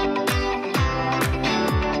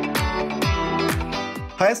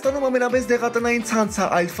 Հայաստանում ամենաբեզ դեղատնային ցանցը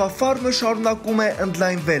Alpha Farm-ը շարունակում է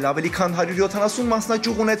ընդլայնվել, ավելի քան 170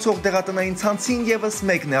 մասնաճյուղ ունեցող դեղատնային ցանցին եւս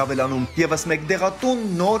մեկն է ավելանում, եւս մեկ դեղատուն,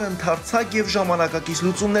 նոր, ընդարձակ եւ ժամանակակից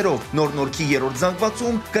լուծումներով, նոր նորքի 3-րդ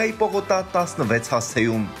զանգվածում, Գայի պողոտա 16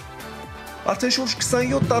 հասցեում։ Արդեն շուրջ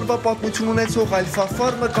 27 տարվա պատմություն ունեցող Alpha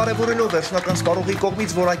Farm-ը կարևորելով վերջնական սպառողի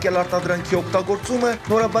կողմից որակյալ արտադրանքի օգտագործումը,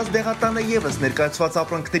 նորաբաց դեղատանը եւս ներկայացված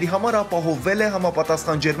ապրանքների համար ապահովվել է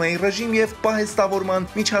համապատասխան ջերմային ռեժիմ եւ պահեստավորման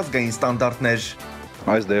միջազգային ստանդարտներ։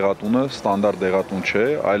 Այս դեղատունը ստանդարտ դեղատուն չէ,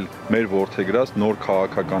 այլ մեր որդեգրած նոր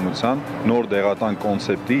քաղաքականության, նոր դեղատան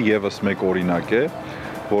կոնցեպտի եւս մեկ օրինակ է,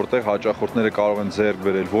 որտեղ հաճախորդները կարող են ձեռք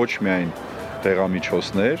բերել ոչ միայն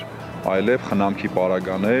դեղամիջոցներ, այլև խնամքի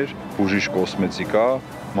պարագաներ, բուժիչ կոսմետիկա,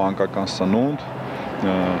 մանկական սնունդ,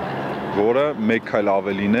 որը մեկ քայլ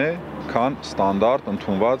ավելին է, քան ստանդարտ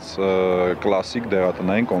ընդունված կլասիկ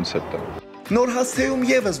դեղատնային կոնցեպտը։ Նոր հասցեում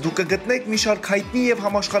եւս դուք կգտնեք մի շարք հայտնի եւ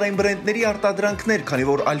համաշխարհային բրենդների արտադրանքներ, քանի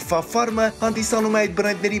որ Alpha Farm-ը հանդիսանում է այդ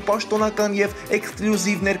բրենդների պաշտոնական եւ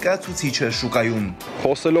էքսկլյուզիվ ներկայացուցիչը շուկայում։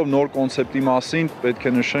 Խոսելով նոր կոնցեպտի մասին, պետք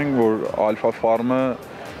է նշենք, որ Alpha Farm-ը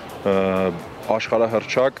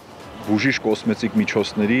աշխարհահռչակ բուժիչ կոսմետիկ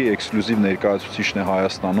միջոցների էքսկլյուզիվ ներկայացուցիչն է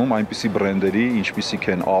Հայաստանում, այնպիսի բրենդերի, ինչպիսիք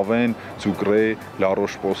են Aven, Zucre, La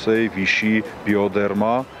Roche-Posay, Vichy,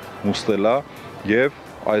 Bioderma, Mustela եւ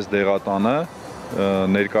այս դեղատանը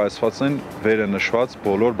ներկայացված են վերը նշված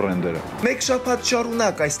բոլոր բրենդերը։ Մեկ շաբաթ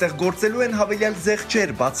շարունակ այստեղ գործելու են հավելյալ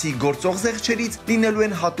զեղչեր, բացի գործող զեղչերից լինելու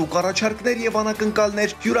են հատուկ առաջարկներ եւ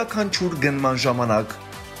անակնկալներ յուրաքանչյուր գնման ժամանակ։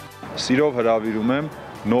 Սիրով հրավիրում եմ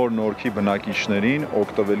նոր նորքի բնակիչներին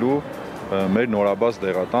օգտվելու մեր նորաբաց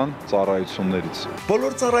դեղատան ծառայություններից։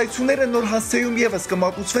 Բոլոր ծառայությունները նոր հասցեում եւս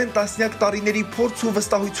կմատուցվեն տասնյակ տարիների փորձ ու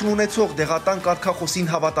վստահություն ունեցող դեղատան կարգախոսին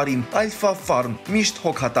հավատարիմ Alpha Farm, միշտ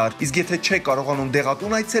հոգատար։ Իսկ եթե չեք կարողանում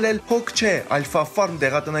դեղատուն այցելել, հոգ չէ, Alpha Farm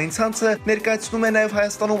դեղատնային ցանցը ներկայացնում է նաեւ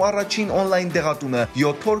Հայաստանում առաջին on-line դեղատունը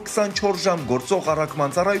 7 օր 24 ժամ գործող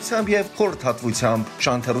առաքման ծառայությամբ եւ խորհրդատվությամբ։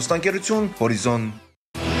 Շանթ հեռուստաընկերություն, Հորիզոն։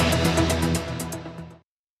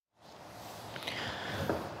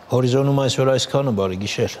 Հորիզոնում այսօր այսքանը, բարի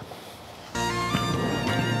գիշեր։